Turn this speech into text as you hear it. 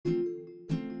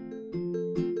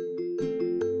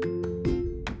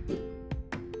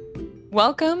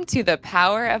Welcome to the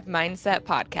Power of Mindset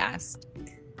podcast,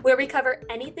 where we cover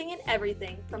anything and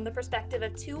everything from the perspective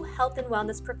of two health and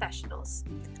wellness professionals.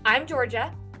 I'm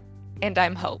Georgia. And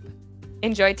I'm Hope.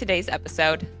 Enjoy today's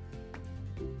episode.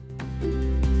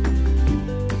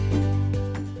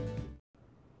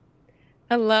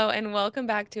 Hello, and welcome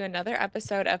back to another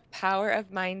episode of Power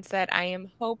of Mindset. I am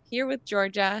Hope here with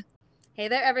Georgia. Hey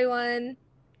there, everyone.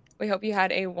 We hope you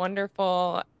had a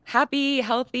wonderful, happy,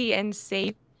 healthy, and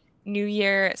safe New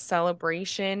Year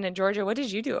celebration. And Georgia, what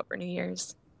did you do over New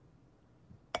Year's?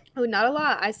 Oh, not a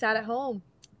lot. I sat at home,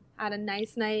 had a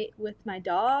nice night with my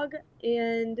dog,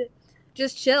 and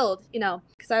just chilled,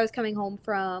 because I was coming home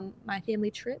from my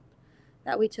family trip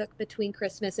that we took between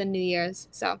Christmas and New Year's.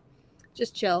 So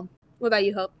just chill. What about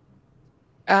you, Hope?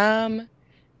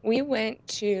 We went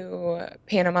to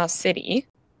Panama City,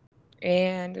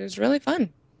 and it was really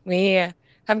fun. We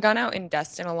have gone out in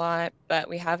Destin a lot, but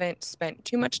we haven't spent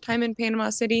too much time in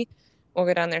Panama City. We'll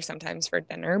go down there sometimes for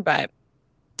dinner, but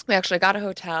we actually got a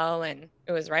hotel, and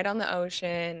it was right on the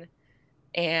ocean,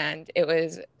 and it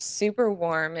was super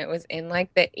warm. It was in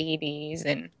like the 80s,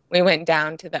 and we went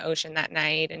down to the ocean that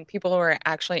night, and people were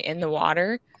actually in the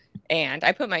water, and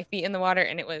I put my feet in the water,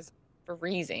 and it was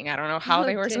freezing. I don't know how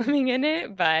they were swimming in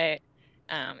it, but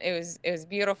it was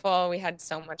beautiful. We had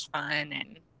so much fun,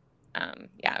 and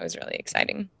it was really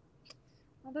exciting.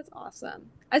 Oh, that's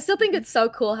awesome. I still think it's so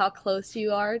cool how close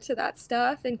you are to that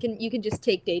stuff, and you can just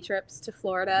take day trips to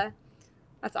Florida.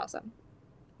 That's awesome.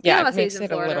 Yeah, it makes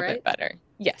it a little bit better.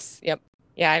 Yes, yep.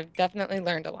 Yeah, I've definitely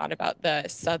learned a lot about the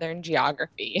southern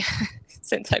geography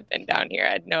since I've been down here.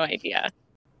 I had no idea.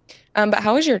 But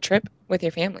how was your trip with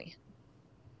your family?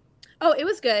 Oh, it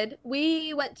was good.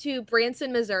 We went to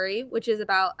Branson, Missouri, which is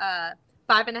about a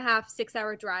 5.5,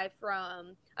 6-hour drive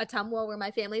from Ottumwa, where my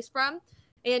family's from.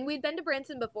 And we'd been to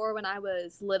Branson before when I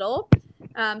was little.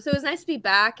 So it was nice to be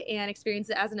back and experience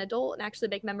it as an adult and actually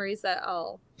make memories that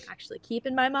I'll actually keep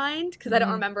in my mind because I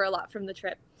don't remember a lot from the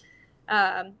trip.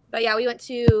 But yeah, we went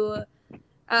to,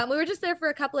 we were just there for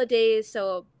a couple of days.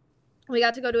 So we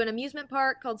got to go to an amusement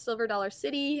park called Silver Dollar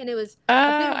City, and it was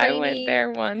a bit rainy. I went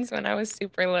there once when I was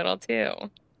super little too.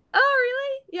 Oh,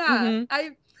 really? Yeah.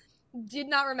 I did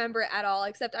not remember it at all,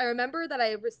 except I remember that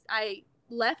I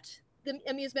left the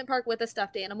amusement park with a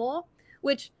stuffed animal,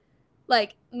 which,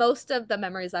 like, most of the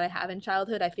memories that I have in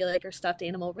childhood, I feel like are stuffed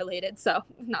animal related, so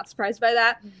I'm not surprised by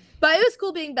that. But it was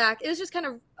cool being back. It was just kind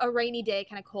of a rainy day,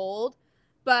 kind of cold,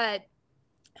 but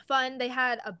fun. They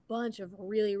had a bunch of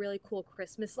really, really cool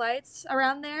Christmas lights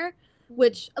around there,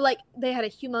 which, like, they had a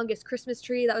humongous Christmas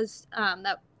tree that was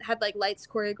that had like lights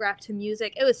choreographed to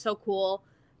music. It was so cool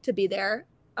to be there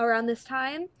around this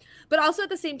time, but also at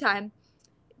the same time,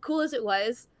 cool as it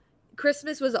was,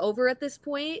 Christmas was over at this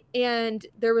point and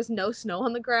there was no snow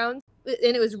on the ground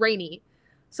and it was rainy,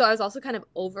 so I was also kind of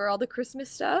over all the Christmas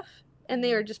stuff, and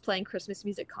they were just playing Christmas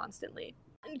music constantly.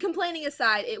 And complaining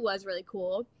aside, it was really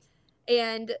cool.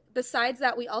 And besides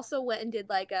that, we also went and did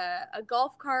like a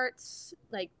golf carts,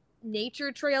 like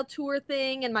nature trail tour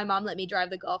thing. And my mom let me drive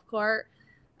the golf cart.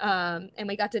 And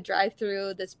we got to drive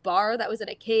through this bar that was in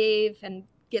a cave and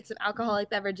get some alcoholic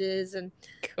beverages. And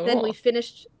then we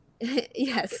finished.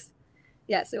 Yes,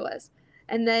 it was.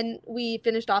 And then we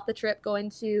finished off the trip going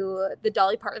to the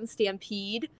Dolly Parton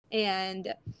Stampede.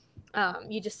 And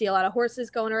you just see a lot of horses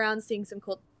going around, seeing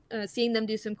them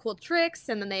do some cool tricks.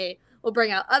 And then we'll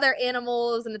bring out other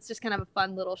animals, and it's just kind of a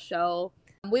fun little show.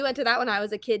 We went to that when I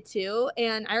was a kid too,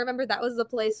 and I remember that was the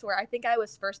place where I think I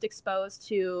was first exposed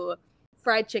to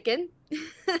fried chicken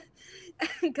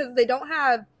because they don't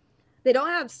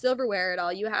have silverware at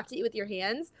all. You have to eat with your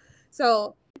hands.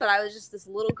 So, but I was just this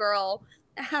little girl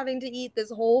having to eat this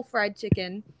whole fried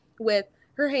chicken with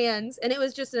her hands, and it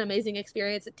was just an amazing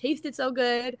experience. It tasted so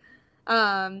good.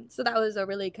 So that was a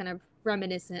really kind of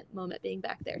reminiscent moment being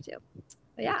back there too.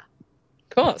 But yeah.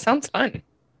 Cool. Sounds fun.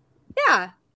 Yeah.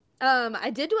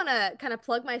 I did want to kind of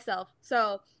plug myself.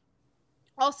 So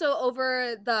also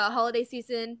over the holiday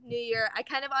season, New Year, I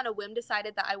kind of on a whim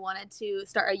decided that I wanted to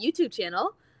start a YouTube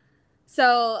channel.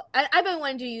 So I've been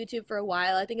wanting to do YouTube for a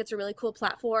while. I think it's a really cool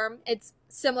platform. It's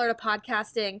similar to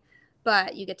podcasting,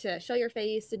 but you get to show your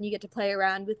face and you get to play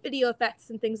around with video effects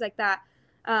and things like that.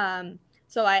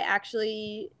 So I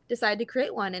actually decided to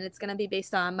create one, and it's going to be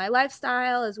based on my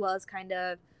lifestyle as well as kind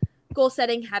of goal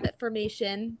setting, habit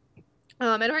formation.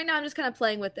 And right now I'm just kind of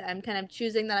playing with it. I'm kind of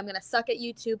choosing that I'm going to suck at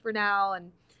YouTube for now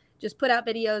and just put out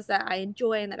videos that I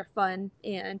enjoy and that are fun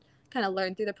and kind of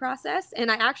learn through the process. And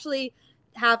I actually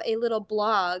have a little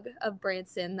blog of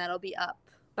Branson that'll be up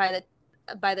by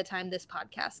the time this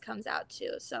podcast comes out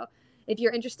too. So if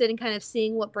you're interested in kind of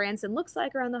seeing what Branson looks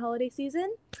like around the holiday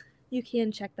season, you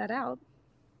can check that out.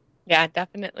 Yeah,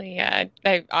 definitely.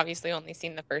 I've obviously only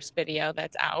seen the first video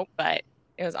that's out, but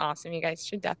it was awesome. You guys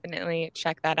should definitely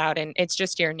check that out. And it's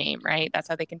just your name, right? That's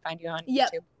how they can find you on Yep.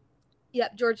 YouTube.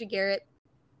 Yep, Georgia Garrett.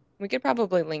 We could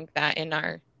probably link that in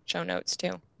our show notes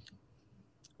too.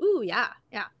 Ooh, yeah,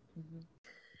 yeah. Mm-hmm.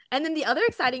 And then the other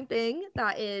exciting thing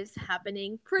that is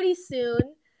happening pretty soon,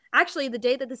 actually, the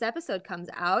day that this episode comes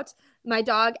out, my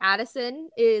dog Addison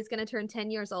is going to turn 10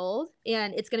 years old,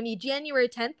 and it's going to be January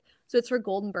 10th. So it's her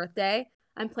golden birthday.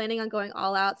 I'm planning on going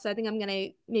all out. So I think I'm going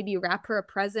to maybe wrap her a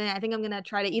present. I think I'm going to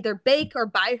try to either bake or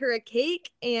buy her a cake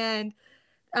and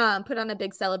put on a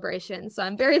big celebration. So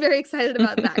I'm very, very excited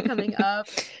about that coming up.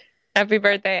 Happy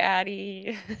birthday,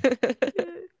 Addie.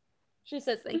 She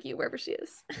says thank you wherever she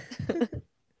is.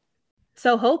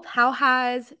 So, Hope, how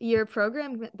has your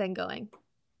program been going?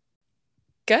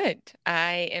 Good.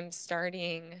 I am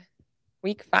starting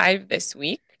week 5 this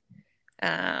week.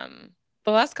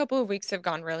 The last couple of weeks have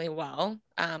gone really well.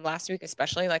 Last week,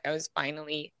 especially, like I was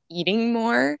finally eating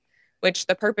more, which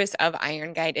the purpose of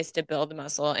Iron Guide is to build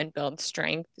muscle and build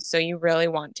strength. So you really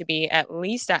want to be at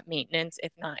least at maintenance,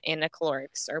 if not in a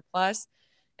caloric surplus.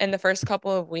 And the first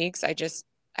couple of weeks, I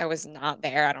was not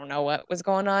there. I don't know what was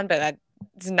going on, but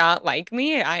that's not like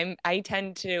me. I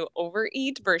tend to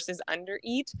overeat versus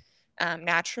undereat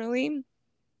naturally.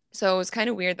 So it was kind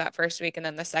of weird that first week. And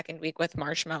then the second week with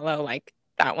marshmallow, like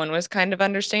that one was kind of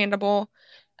understandable.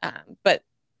 But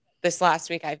this last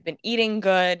week, I've been eating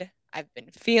good. I've been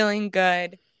feeling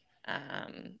good.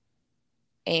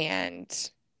 And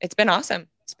it's been awesome.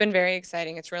 It's been very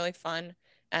exciting. It's really fun.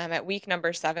 At week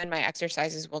number 7, my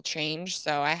exercises will change.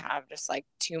 So I have just like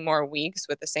 2 more weeks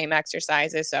with the same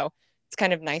exercises. So it's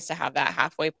kind of nice to have that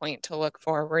halfway point to look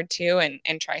forward to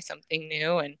and try something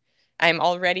new. And I'm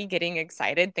already getting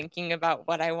excited thinking about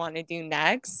what I want to do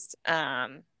next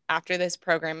after this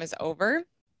program is over.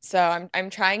 So I'm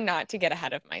trying not to get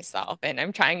ahead of myself, and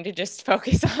I'm trying to just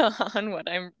focus on what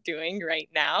I'm doing right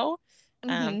now.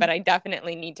 But I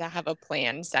definitely need to have a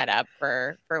plan set up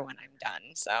for when I'm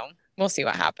done. So we'll see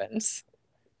what happens.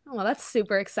 Oh, well, that's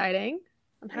super exciting.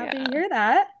 I'm happy to Yeah. hear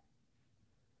that.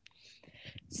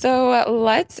 So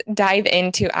let's dive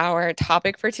into our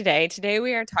topic for today. Today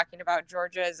we are talking about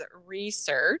Georgia's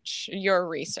research, your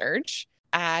research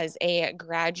as a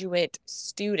graduate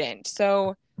student.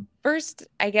 So first,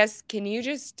 I guess, can you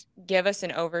just give us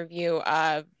an overview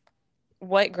of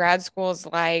what grad school is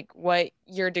like, what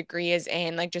your degree is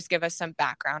in, like just give us some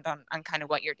background on kind of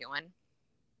what you're doing.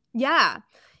 Yeah.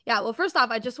 Yeah. Well, first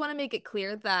off, I just want to make it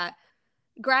clear that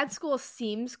grad school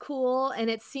seems cool and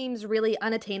it seems really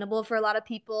unattainable for a lot of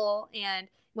people. And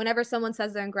whenever someone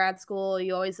says they're in grad school,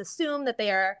 you always assume that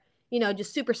they are,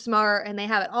 just super smart and they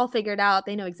have it all figured out.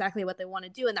 They know exactly what they want to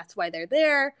do and that's why they're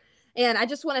there. And I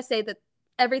just want to say that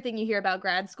everything you hear about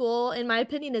grad school, in my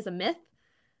opinion, is a myth.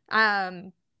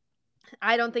 Um,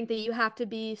 I don't think that you have to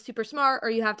be super smart or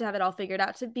you have to have it all figured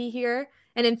out to be here.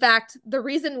 And in fact, the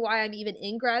reason why I'm even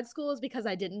in grad school is because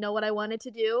I didn't know what I wanted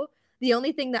to do. The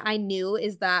only thing that I knew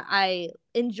is that I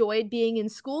enjoyed being in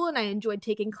school and I enjoyed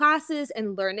taking classes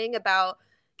and learning about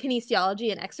kinesiology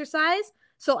and exercise.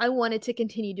 So I wanted to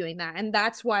continue doing that. And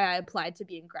that's why I applied to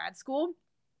be in grad school.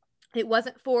 It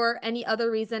wasn't for any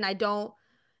other reason. I don't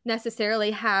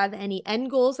necessarily have any end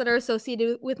goals that are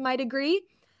associated with my degree,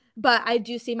 but I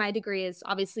do see my degree as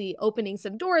obviously opening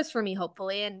some doors for me,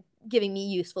 hopefully, and giving me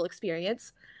useful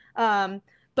experience.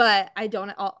 But I don't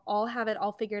all have it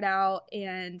all figured out,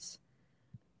 and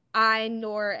I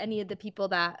nor any of the people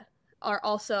that are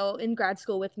also in grad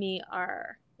school with me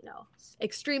are,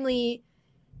 extremely,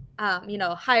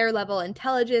 higher level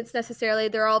intelligence necessarily.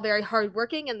 They're all very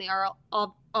hardworking, and they are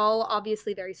all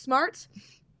obviously very smart.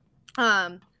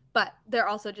 But they're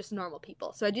also just normal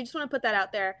people. So I do just want to put that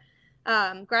out there.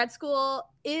 Grad school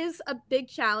is a big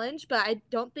challenge, but I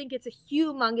don't think it's a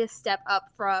humongous step up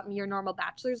from your normal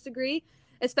bachelor's degree,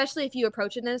 especially if you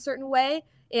approach it in a certain way.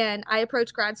 And I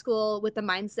approached grad school with the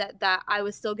mindset that I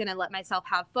was still going to let myself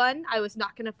have fun. I was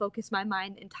not going to focus my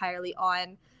mind entirely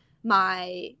on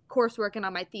my coursework and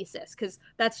on my thesis, because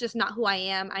that's just not who I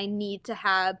am. I need to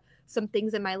have some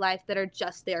things in my life that are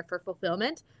just there for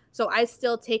fulfillment. So I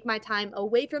still take my time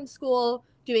away from school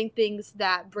doing things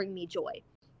that bring me joy.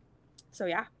 So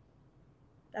yeah,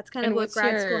 that's kind of what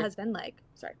grad school has been like.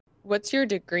 Sorry. What's your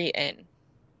degree in?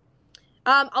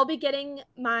 I'll be getting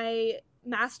my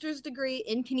master's degree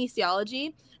in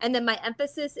kinesiology, and then my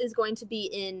emphasis is going to be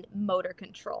in motor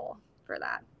control for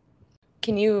that.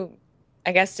 Can you,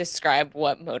 I guess, describe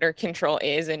what motor control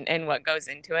is and what goes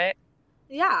into it?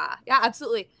 Yeah,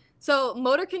 absolutely. So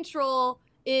motor control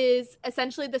is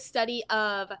essentially the study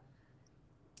of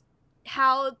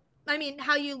how I mean,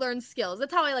 how you learn skills.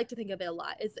 That's how I like to think of it a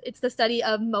lot. It's the study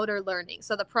of motor learning.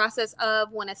 So the process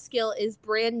of when a skill is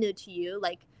brand new to you,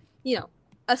 like,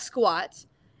 a squat,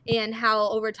 and how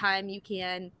over time you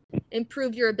can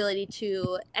improve your ability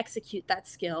to execute that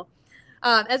skill,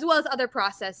 as well as other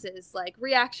processes like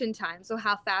reaction time. So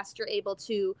how fast you're able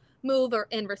to move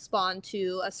and respond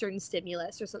to a certain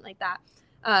stimulus or something like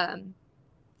that.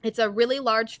 It's a really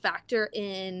large factor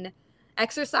in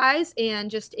exercise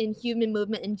and just in human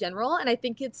movement in general. And I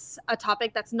think it's a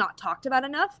topic that's not talked about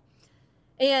enough.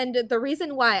 And the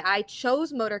reason why I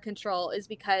chose motor control is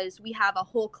because we have a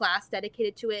whole class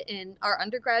dedicated to it in our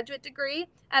undergraduate degree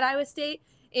at Iowa State.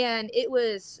 And it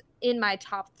was in my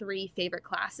top 3 favorite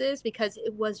classes because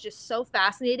it was just so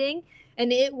fascinating.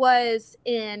 And it was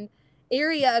an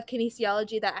area of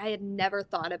kinesiology that I had never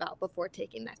thought about before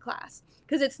taking that class.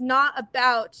 Because it's not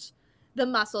about the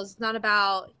muscles. It's not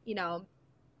about,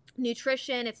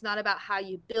 nutrition. It's not about how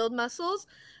you build muscles.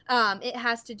 It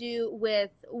has to do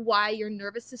with why your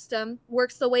nervous system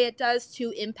works the way it does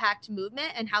to impact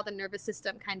movement and how the nervous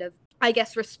system kind of, I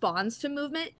guess, responds to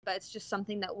movement. But it's just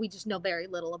something that we just know very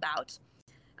little about.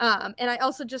 And I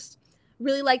also just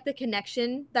really like the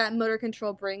connection that motor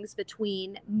control brings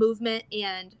between movement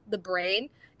and the brain,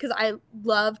 because I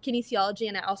love kinesiology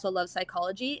and I also love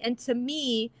psychology. And to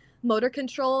me, motor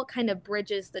control kind of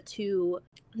bridges the two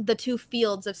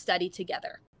fields of study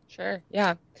together. Sure.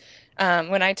 Yeah.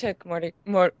 When I took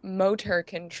motor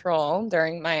control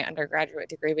during my undergraduate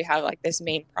degree, we have like this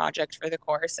main project for the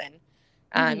course,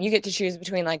 and you get to choose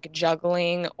between like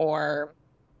juggling or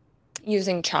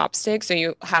using chopsticks. So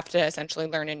you have to essentially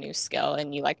learn a new skill,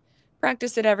 and you like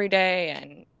practice it every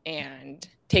day and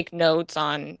take notes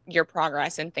on your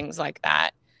progress and things like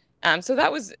that. So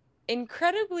that was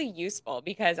incredibly useful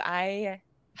because I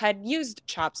had used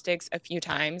chopsticks a few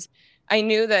times. I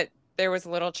knew that there was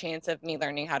little chance of me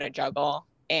learning how to juggle,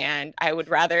 and I would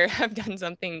rather have done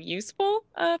something useful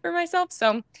for myself.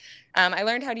 So I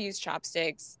learned how to use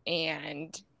chopsticks,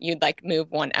 and you'd like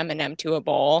move one M&M to a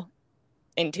bowl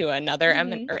into another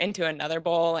or into another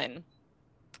bowl, and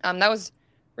that was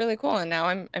really cool. And now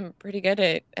I'm pretty good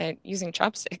at using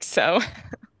chopsticks. So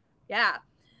yeah.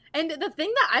 And the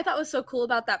thing that I thought was so cool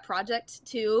about that project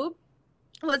too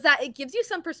was that it gives you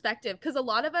some perspective, because a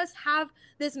lot of us have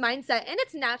this mindset, and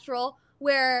it's natural,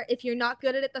 where if you're not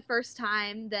good at it the first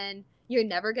time, then you're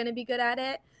never going to be good at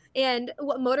it. And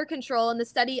what motor control and the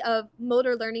study of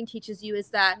motor learning teaches you is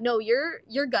that no, you're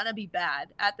going to be bad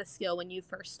at the skill when you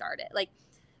first start it. Like,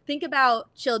 think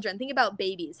about children, think about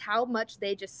babies, how much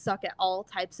they just suck at all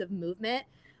types of movement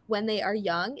when they are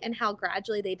young and how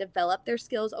gradually they develop their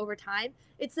skills over time.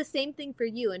 It's the same thing for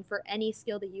you and for any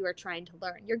skill that you are trying to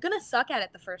learn. You're going to suck at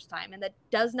it the first time, and that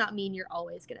does not mean you're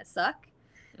always going to suck.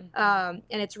 And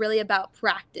it's really about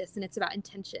practice, and it's about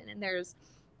intention. And there's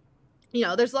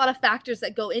a lot of factors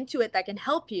that go into it that can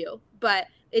help you, but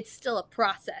it's still a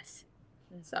process.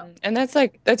 So, and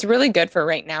that's really good for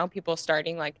right now, people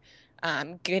starting like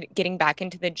getting back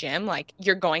into the gym. Like,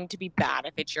 you're going to be bad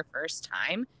if it's your first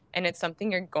time, and it's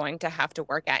something you're going to have to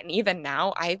work at. And even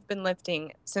now, I've been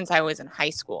lifting since I was in high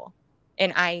school,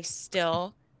 and I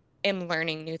still am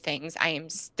learning new things. I am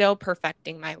still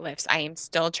perfecting my lifts. I am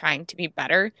still trying to be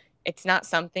better. It's not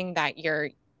something that you're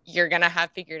going to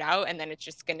have figured out, and then it's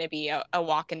just going to be a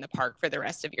walk in the park for the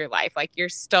rest of your life. Like, you're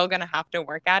still going to have to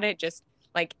work at it, just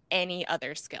like any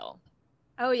other skill.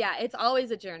 Oh yeah, it's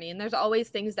always a journey, and there's always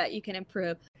things that you can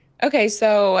improve. Okay,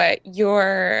 so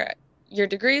your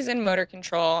degree's in motor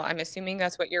control. I'm assuming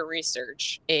that's what your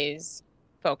research is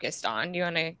focused on. Do you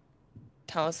want to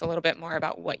tell us a little bit more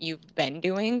about what you've been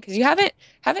doing? Because you haven't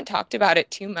talked about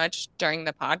it too much during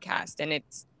the podcast, and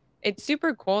it's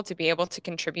super cool to be able to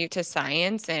contribute to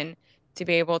science and to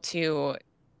be able to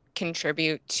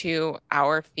contribute to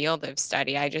our field of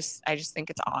study. I just think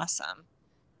it's awesome.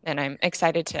 And I'm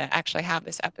excited to actually have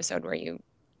this episode where you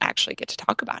actually get to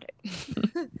talk about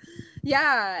it.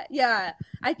 Yeah.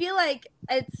 I feel like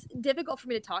it's difficult for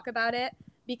me to talk about it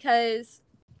because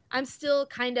I'm still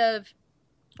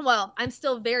I'm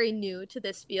still very new to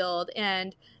this field,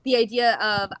 and the idea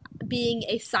of being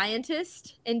a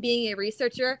scientist and being a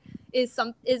researcher is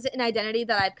an identity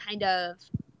that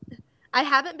I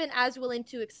haven't been as willing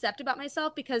to accept about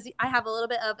myself, because I have a little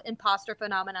bit of imposter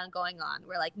phenomenon going on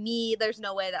where, like, there's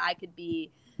no way that I could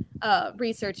be a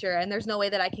researcher, and there's no way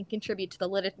that I can contribute to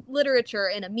the literature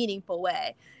in a meaningful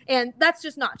way. And that's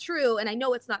just not true. And I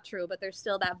know it's not true, but there's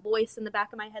still that voice in the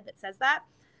back of my head that says that.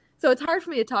 So it's hard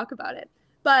for me to talk about it.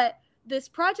 But this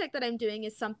project that I'm doing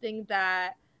is something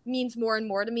that means more and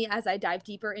more to me as I dive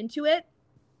deeper into it,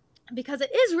 because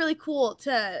it is really cool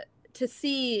to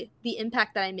see the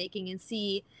impact that I'm making and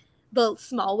see the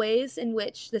small ways in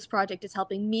which this project is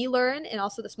helping me learn, and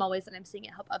also the small ways that I'm seeing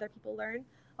it help other people learn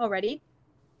already.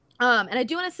 And I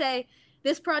do want to say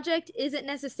this project isn't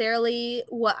necessarily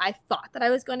what I thought that I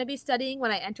was going to be studying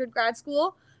when I entered grad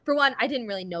school. For one, I didn't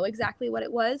really know exactly what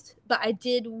it was, but I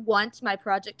did want my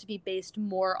project to be based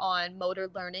more on motor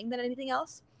learning than anything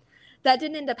else. That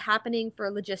didn't end up happening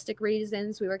for logistic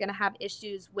reasons. We were going to have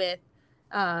issues with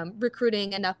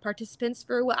recruiting enough participants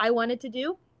for what I wanted to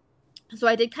do. So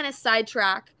I did kind of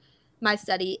sidetrack my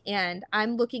study, and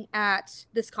I'm looking at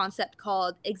this concept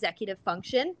called executive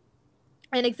function.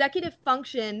 And executive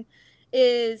function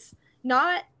is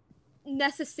not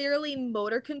necessarily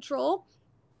motor control.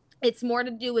 It's more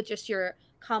to do with just your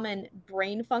common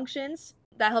brain functions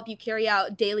that help you carry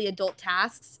out daily adult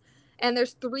tasks. And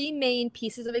there's 3 main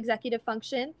pieces of executive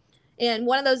function. And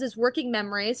one of those is working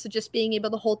memory. So just being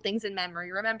able to hold things in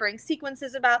memory, remembering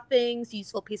sequences about things,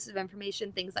 useful pieces of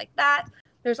information, things like that.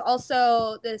 There's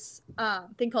also this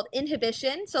thing called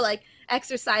inhibition. So like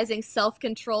exercising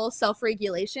self-control,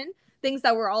 self-regulation, things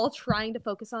that we're all trying to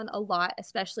focus on a lot,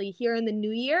 especially here in the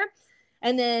new year.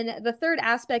 And then the third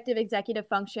aspect of executive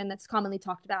function that's commonly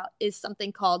talked about is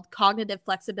something called cognitive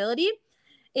flexibility.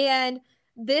 And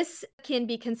this can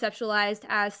be conceptualized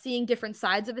as seeing different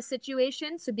sides of a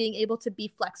situation. So being able to be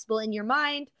flexible in your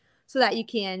mind so that you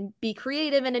can be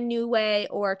creative in a new way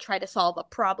or try to solve a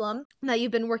problem that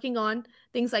you've been working on,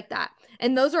 things like that.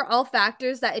 And those are all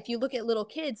factors that if you look at little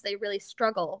kids, they really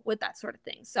struggle with that sort of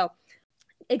thing. So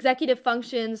executive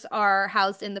functions are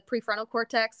housed in the prefrontal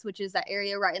cortex, which is that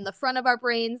area right in the front of our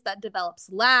brains that develops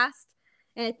last.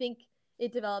 And I think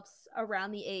it develops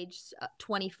around the age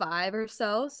 25 or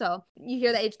so. So you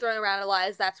hear the age thrown around a lot,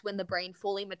 as that's when the brain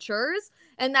fully matures.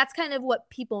 And that's kind of what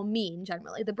people mean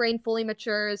generally. The brain fully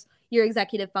matures, your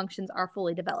executive functions are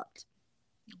fully developed.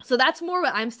 So that's more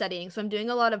what I'm studying. So I'm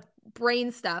doing a lot of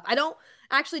brain stuff. I don't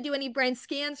actually do any brain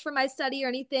scans for my study or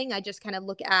anything. I just kind of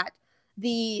look at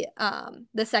the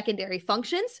secondary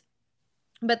functions,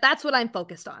 but that's what I'm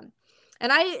focused on.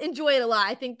 And I enjoy it a lot.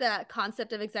 I think the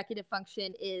concept of executive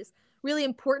function is really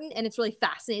important and it's really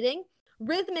fascinating.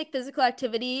 Rhythmic physical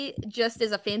activity just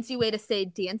is a fancy way to say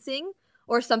dancing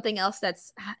or something else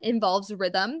that's involves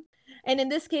rhythm. And in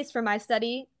this case, for my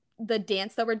study, the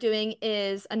dance that we're doing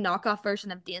is a knockoff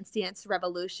version of Dance Dance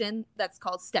Revolution that's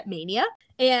called Stepmania.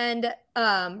 And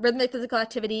rhythmic physical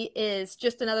activity is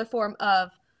just another form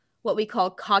of what we call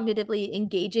cognitively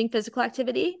engaging physical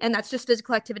activity. And that's just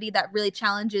physical activity that really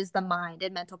challenges the mind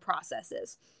and mental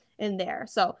processes in there.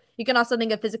 So you can also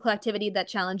think of physical activity that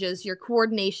challenges your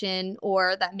coordination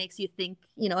or that makes you think,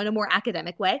 in a more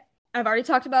academic way. I've already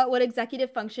talked about what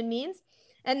executive function means.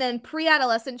 And then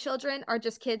pre-adolescent children are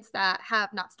just kids that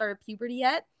have not started puberty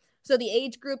yet. So the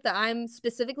age group that I'm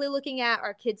specifically looking at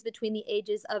are kids between the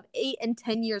ages of 8 and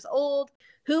 10 years old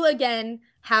who, again,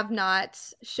 have not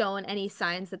shown any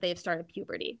signs that they've started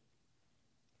puberty.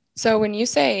 So when you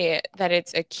say that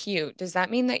it's acute, does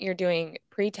that mean that you're doing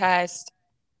pre-test,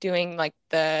 doing like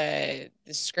the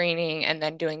screening, and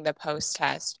then doing the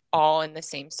post-test all in the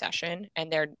same session,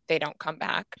 and they don't come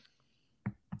back?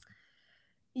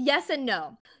 Yes and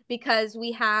no, because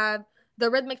we have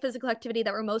the rhythmic physical activity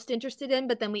that we're most interested in,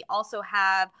 but then we also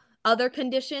have other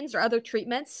conditions or other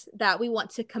treatments that we want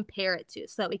to compare it to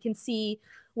so that we can see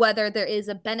whether there is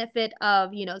a benefit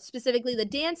of, specifically the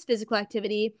dance physical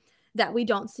activity that we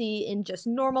don't see in just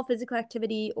normal physical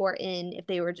activity or in if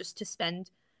they were just to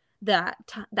spend that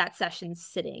session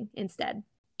sitting instead.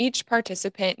 Each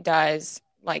participant does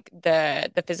like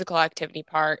the physical activity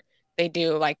part. They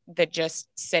do like the just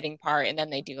sitting part, and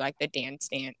then they do like the dance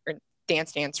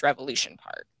dance revolution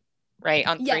part, right?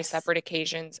 On 3 separate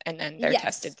occasions, and then they're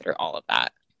tested through all of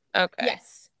that. Okay.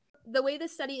 Yes. The way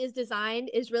this study is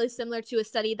designed is really similar to a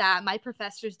study that my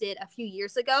professors did a few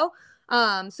years ago.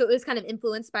 So it was kind of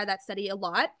influenced by that study a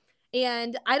lot.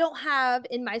 And I don't have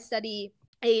in my study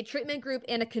a treatment group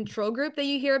and a control group that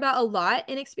you hear about a lot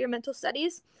in experimental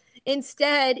studies.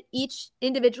 Instead, each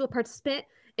individual participant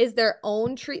is their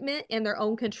own treatment and their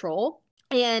own control.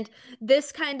 And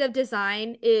this kind of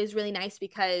design is really nice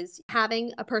because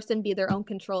having a person be their own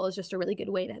control is just a really good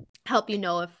way to help you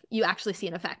know if you actually see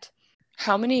an effect.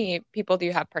 How many people do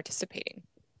you have participating?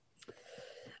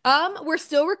 We're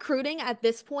still recruiting at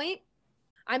this point.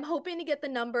 I'm hoping to get the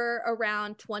number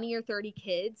around 20 or 30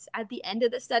 kids at the end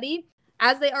of the study.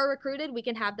 As they are recruited, we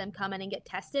can have them come in and get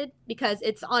tested because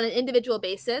it's on an individual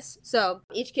basis. So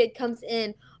each kid comes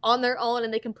in on their own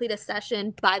and they complete a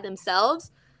session by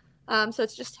themselves. So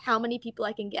it's just how many people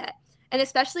I can get. And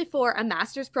especially for a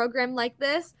master's program like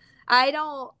this,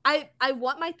 I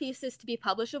want my thesis to be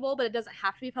publishable, but it doesn't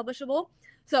have to be publishable.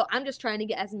 So I'm just trying to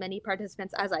get as many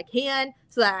participants as I can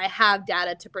so that I have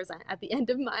data to present at the end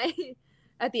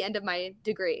of my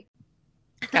degree.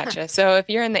 Gotcha. So if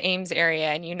you're in the Ames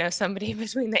area and you know somebody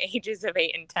between the ages of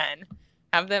 8 and 10,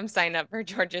 have them sign up for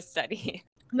Georgia's study.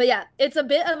 But yeah, it's a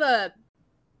bit of a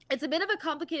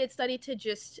complicated study to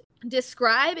just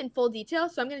describe in full detail,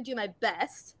 so I'm going to do my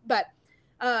best. But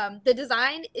the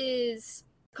design is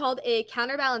called a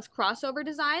counterbalance crossover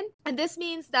design, and this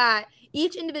means that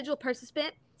each individual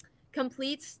participant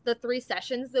completes the 3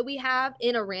 sessions that we have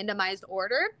in a randomized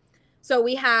order. So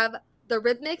we have the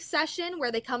rhythmic session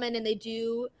where they come in and they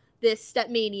do this Step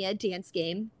Mania dance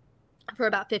game for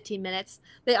about 15 minutes.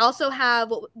 They also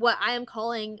have what I am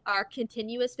calling our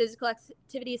continuous physical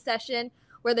activity session,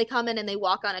 where they come in and they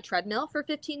walk on a treadmill for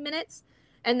 15 minutes.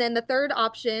 And then the third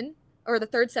option, or the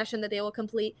third session that they will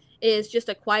complete, is just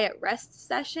a quiet rest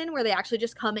session where they actually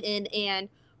just come in and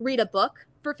read a book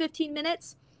for 15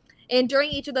 minutes. And during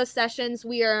each of those sessions,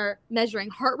 we are measuring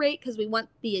heart rate because we want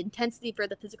the intensity for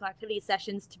the physical activity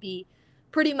sessions to be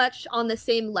pretty much on the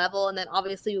same level. And then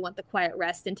obviously we want the quiet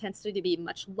rest intensity to be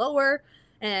much lower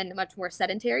and much more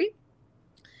sedentary.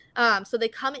 So they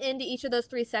come into each of those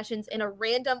 3 sessions in a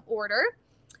random order.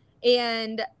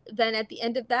 And then at the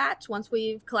end of that, once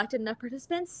we've collected enough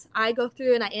participants, I go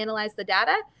through and I analyze the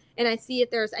data and I see if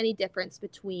there's any difference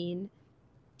between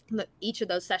each of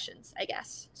those sessions, I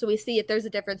guess. So we see if there's a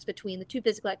difference between the 2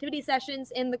 physical activity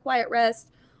sessions and the quiet rest,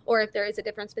 or if there is a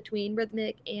difference between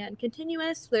rhythmic and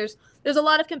continuous. There's a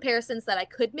lot of comparisons that I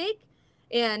could make,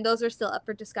 and those are still up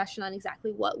for discussion on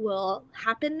exactly what will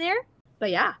happen there. But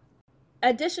yeah.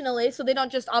 Additionally, so they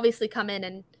don't just obviously come in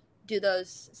and do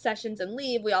those sessions and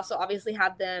leave. We also obviously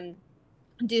have them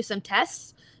do some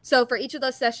tests. So for each of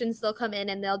those sessions, they'll come in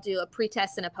and they'll do a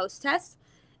pre-test and a post-test.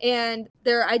 And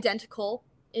they're identical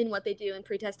in what they do in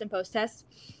pre-test and post-test.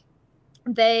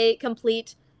 They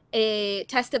complete a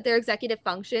test of their executive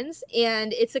functions,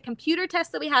 and it's a computer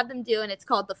test that we have them do, and it's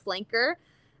called the Flanker.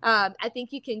 I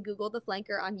think you can Google the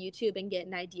Flanker on YouTube and get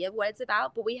an idea of what it's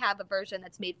about, but we have a version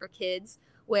that's made for kids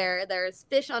where there's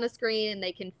fish on a screen and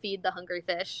they can feed the hungry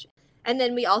fish. And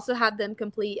then we also have them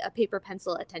complete a paper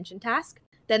pencil attention task.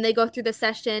 Then they go through the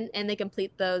session and they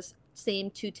complete those same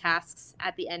 2 tasks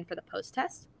at the end for the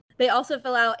post-test. They also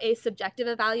fill out a subjective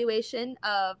evaluation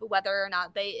of whether or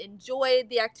not they enjoyed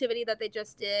the activity that they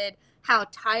just did, how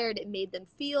tired it made them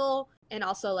feel, and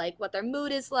also like what their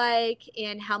mood is like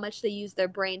and how much they use their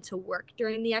brain to work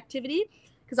during the activity.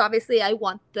 Because obviously I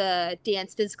want the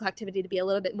dance physical activity to be a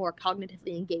little bit more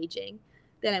cognitively engaging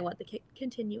than I want the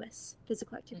continuous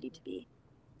physical activity to be.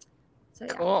 So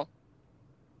yeah. Cool.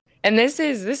 And this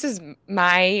is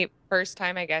my first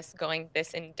time, I guess, going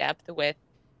this in depth with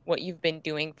what you've been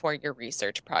doing for your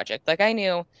research project. Like I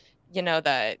knew,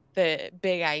 the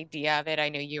big idea of it. I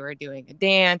knew you were doing a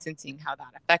dance and seeing how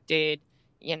that affected,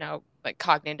 like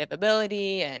cognitive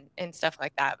ability and stuff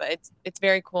like that. But it's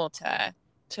very cool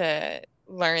to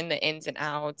learn the ins and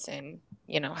outs and,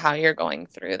 how you're going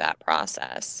through that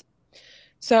process.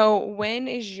 So when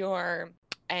is your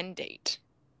end date?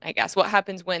 I guess what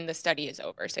happens when the study is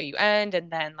over? So you end,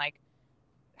 and then like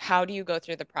how do you go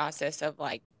through the process of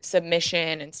like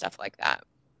submission and stuff like that?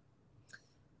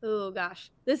 Oh gosh,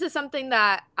 this is something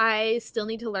that I still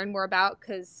need to learn more about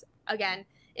because, again,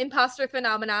 imposter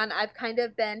phenomenon, I've kind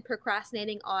of been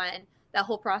procrastinating on that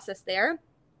whole process there.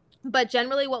 But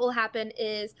generally what will happen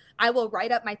is I will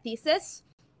write up my thesis.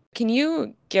 Can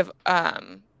you give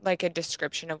like a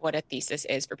description of what a thesis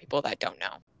is for people that don't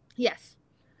know? Yes.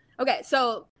 Okay,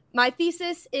 so my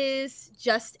thesis is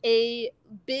just a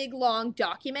big, long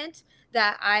document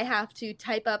that I have to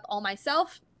type up all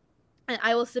myself, and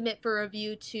I will submit for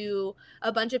review to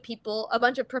a bunch of people, a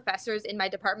bunch of professors in my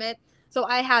department. So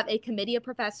I have a committee of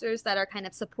professors that are kind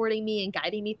of supporting me and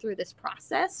guiding me through this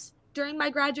process during my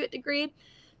graduate degree.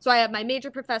 So I have my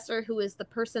major professor, who is the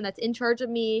person that's in charge of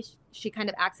me. She kind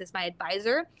of acts as my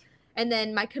advisor. And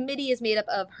then my committee is made up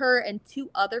of her and 2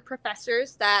 other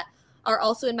professors that are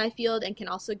also in my field and can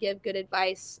also give good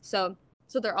advice. So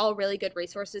they're all really good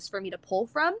resources for me to pull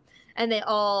from. And they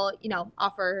all,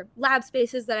 offer lab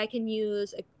spaces that I can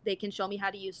use. They can show me how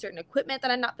to use certain equipment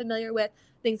that I'm not familiar with,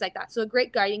 things like that. So a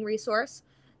great guiding resource.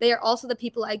 They are also the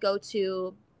people I go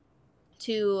to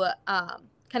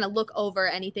kind of look over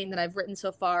anything that I've written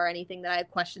so far, anything that I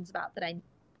have questions about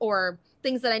or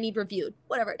things that I need reviewed,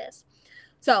 whatever it is.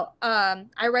 So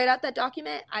I write out that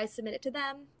document, I submit it to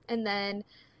them, and then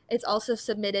it's also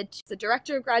submitted to the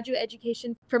director of graduate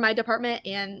education for my department,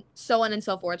 and so on and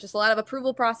so forth. Just a lot of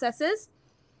approval processes.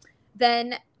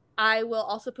 Then I will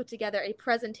also put together a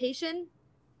presentation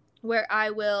where I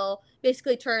will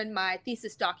basically turn my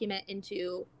thesis document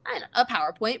into, I don't know, a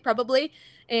PowerPoint probably,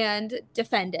 and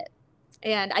defend it.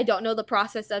 And I don't know the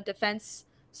process of defense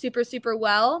super, super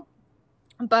well,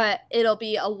 but it'll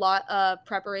be a lot of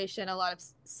preparation, a lot of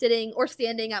sitting or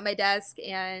standing at my desk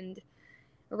and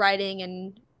writing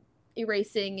and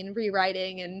erasing and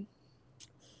rewriting, and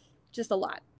just a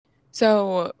lot.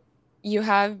 So you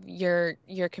have your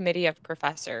committee of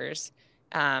professors.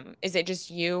 Is it just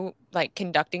you like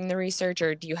conducting the research,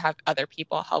 or do you have other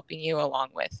people helping you along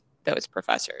with those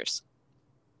professors?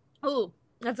 Oh,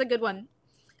 that's a good one.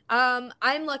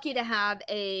 I'm lucky to have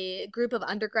a group of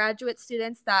undergraduate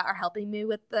students that are helping me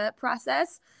with the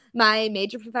process. My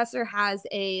major professor has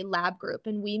a lab group,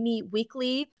 and we meet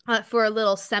weekly for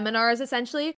little seminars,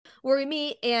 essentially, where we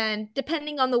meet, and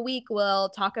depending on the week, we'll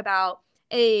talk about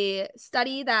a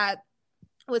study that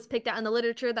was picked out in the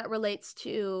literature that relates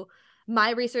to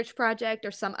my research project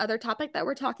or some other topic that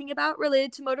we're talking about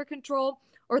related to motor control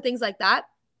or things like that.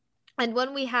 And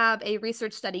when we have a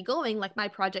research study going, like my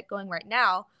project going right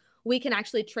now, we can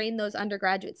actually train those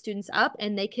undergraduate students up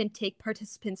and they can take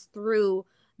participants through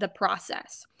the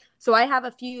process. So I have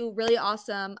a few really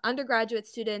awesome undergraduate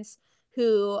students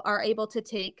who are able to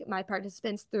take my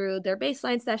participants through their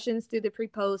baseline sessions, through the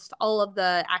pre-post, all of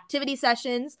the activity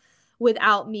sessions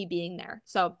without me being there.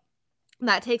 So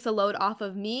that takes a load off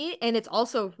of me. And it's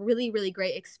also really, really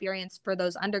great experience for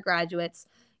those undergraduates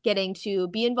getting to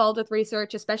be involved with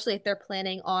research, especially if they're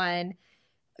planning on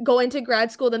going to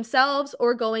grad school themselves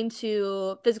or going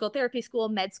to physical therapy school,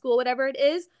 med school, whatever it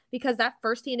is, because that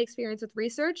firsthand experience with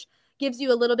research gives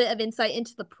you a little bit of insight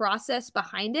into the process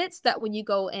behind it so that when you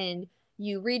go and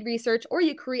you read research or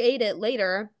you create it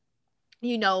later,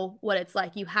 you know what it's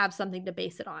like. You have something to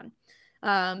base it on.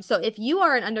 So if you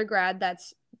are an undergrad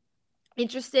that's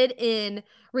interested in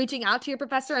reaching out to your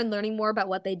professor and learning more about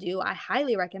what they do, I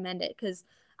highly recommend it because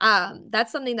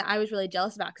that's something that I was really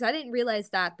jealous about because I didn't realize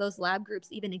that those lab groups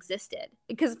even existed.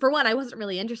 Because for one, I wasn't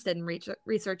really interested in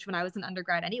research when I was an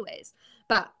undergrad, anyways.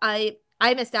 But I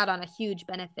missed out on a huge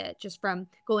benefit just from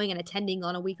going and attending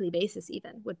on a weekly basis.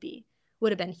 Even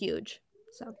would have been huge.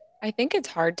 So I think it's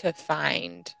hard to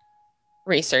find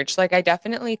research. Like I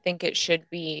definitely think it should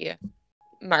be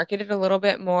marketed a little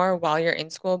bit more while you're in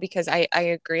school because I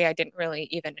agree I didn't really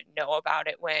even know about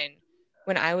it when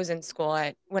I was in school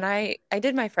at when I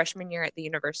did my freshman year at the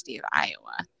University of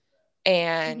Iowa,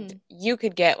 and mm-hmm. you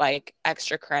could get like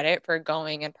extra credit for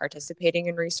going and participating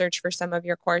in research for some of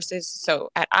your courses.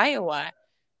 So at Iowa,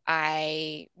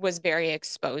 I was very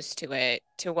exposed to it,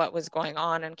 to what was going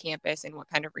on campus and what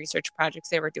kind of research projects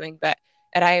they were doing. But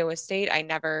at Iowa State, I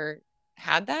never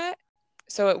had that.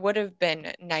 So it would have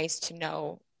been nice to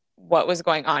know what was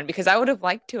going on because I would have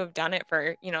liked to have done it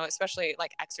for, especially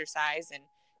like exercise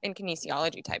and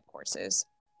kinesiology type courses.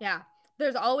 Yeah,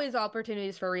 there's always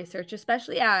opportunities for research,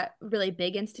 especially at really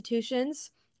big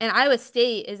institutions. And Iowa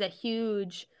State is a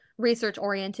huge research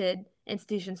oriented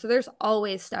institution. So there's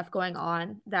always stuff going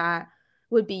on that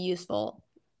would be useful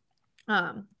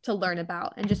to learn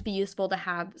about and just be useful to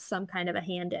have some kind of a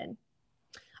hand in.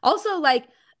 Also, like,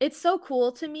 it's so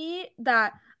cool to me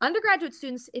that undergraduate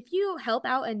students, if you help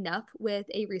out enough with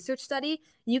a research study,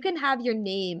 you can have your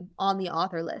name on the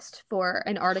author list for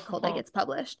an article that Oh, gets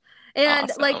published.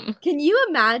 And, like, awesome. can you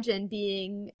imagine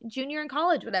being junior in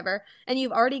college, whatever, and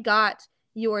you've already got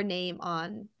your name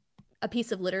on a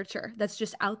piece of literature that's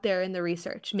just out there in the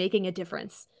research, making a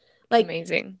difference? Like,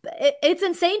 Amazing. it's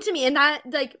insane to me. And that,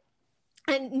 like,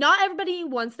 and not everybody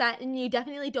wants that, and you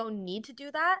definitely don't need to do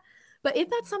that. But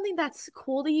if that's something that's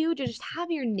cool to you, to just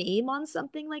have your name on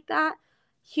something like that,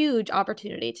 huge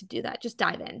opportunity to do that. Just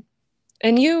dive in.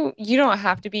 And you don't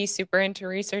have to be super into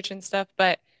research and stuff,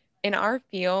 but in our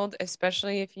field,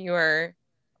 especially if you're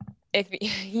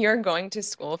going to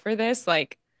school for this,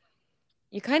 like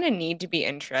you kind of need to be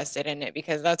interested in it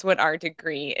because that's what our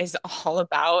degree is all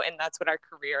about and that's what our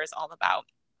career is all about.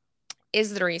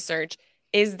 Is the research,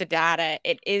 is the data,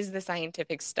 it is the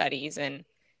scientific studies, and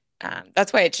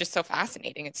that's why it's just so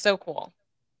fascinating. It's so cool.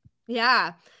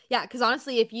 Yeah. Yeah. Because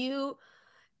honestly,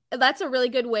 that's a really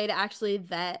good way to actually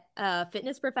vet a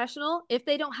fitness professional. If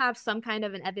they don't have some kind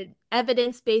of an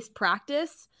evidence based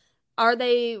practice, are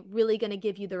they really going to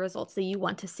give you the results that you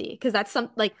want to see? Because that's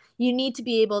like you need to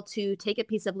be able to take a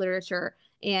piece of literature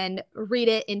and read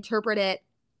it, interpret it,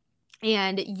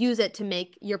 and use it to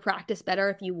make your practice better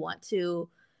if you want to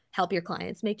help your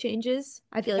clients make changes.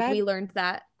 I feel like That we learned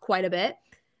that quite a bit.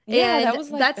 Yeah, that And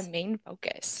was like the that's, main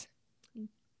focus.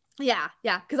 yeah,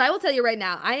 yeah. Because I will tell you right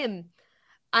now, I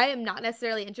am not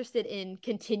necessarily interested in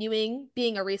continuing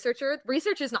being a researcher.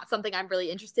 Research is not something I'm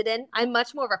really interested in. I'm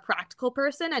much more of a practical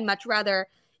person. I'd much rather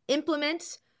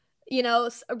implement,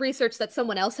 research that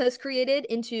someone else has created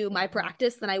into my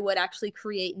practice than I would actually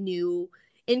create new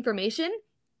information.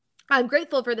 I'm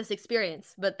grateful for this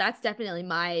experience, but that's definitely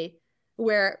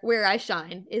where I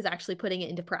shine, is actually putting it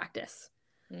into practice.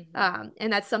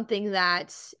 And that's something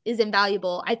that is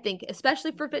invaluable, I think,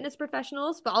 especially for fitness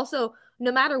professionals, but also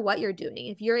no matter what you're doing.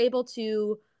 If you're able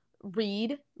to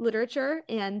read literature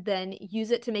and then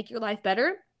use it to make your life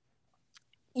better,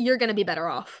 you're going to be better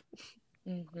off.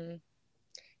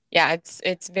 Yeah,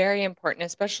 it's very important,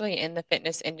 especially in the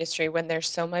fitness industry, when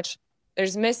there's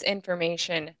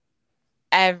misinformation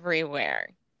everywhere.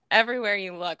 Everywhere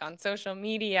you look on social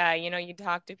media, you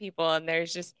talk to people and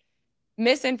there's just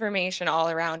misinformation all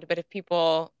around. But if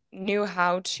people knew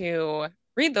how to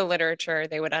read the literature,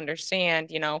 they would understand,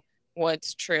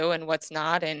 what's true and what's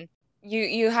not. And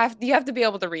you have to be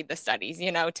able to read the studies,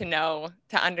 to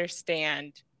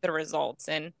understand the results.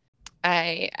 And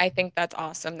I think that's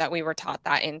awesome that we were taught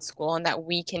that in school, and that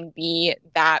we can be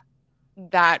that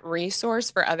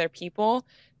resource for other people,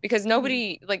 because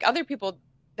nobody, like, other people,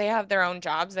 they have their own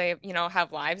jobs, they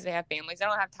have lives, they have families, they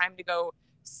don't have time to go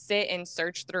sit and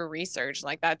search through research.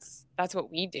 Like, that's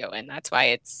what we do, and that's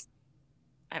why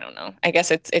I don't know, I guess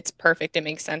it's perfect. It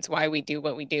makes sense why we do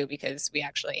what we do, because we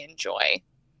actually enjoy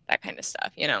that kind of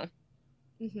stuff.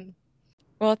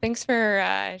 Well, thanks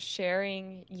for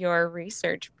sharing your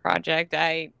research project.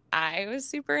 I was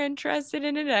super interested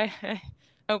in it. I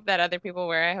hope that other people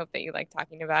were. I hope that you like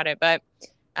talking about it. But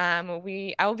I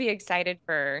will be excited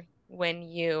for when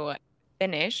you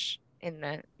finish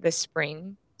in the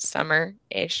spring,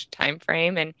 summer-ish time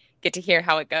frame, and get to hear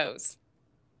how it goes.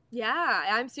 Yeah,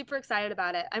 I'm super excited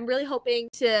about it. I'm really hoping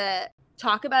to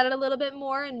talk about it a little bit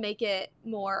more and make it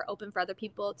more open for other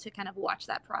people to kind of watch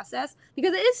that process,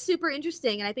 because it is super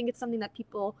interesting. And I think it's something that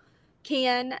people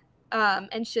can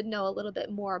and should know a little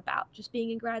bit more about, just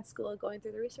being in grad school and going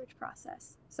through the research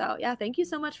process. So yeah, thank you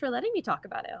so much for letting me talk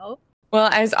about it, Hope. Well,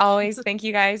 as always, thank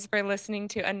you guys for listening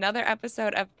to another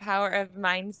episode of Power of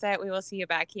Mindset. We will see you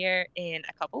back here in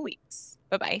a couple weeks.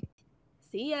 Bye-bye.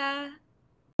 See ya.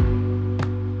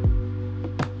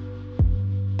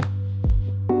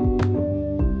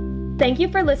 Thank you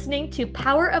for listening to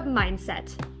Power of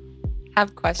Mindset.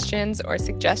 Have questions or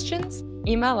suggestions?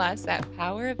 Email us at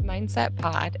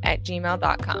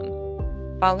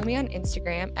powerofmindsetpod@gmail.com. Follow me on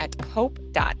Instagram at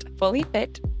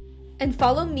hope.fullyfit. And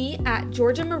follow me at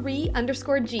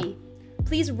GeorgiaMarie_G.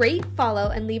 Please rate, follow,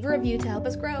 and leave a review to help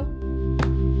us grow.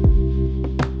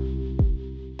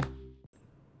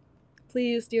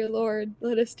 Please, dear Lord,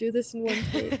 let us do this in one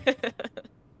take.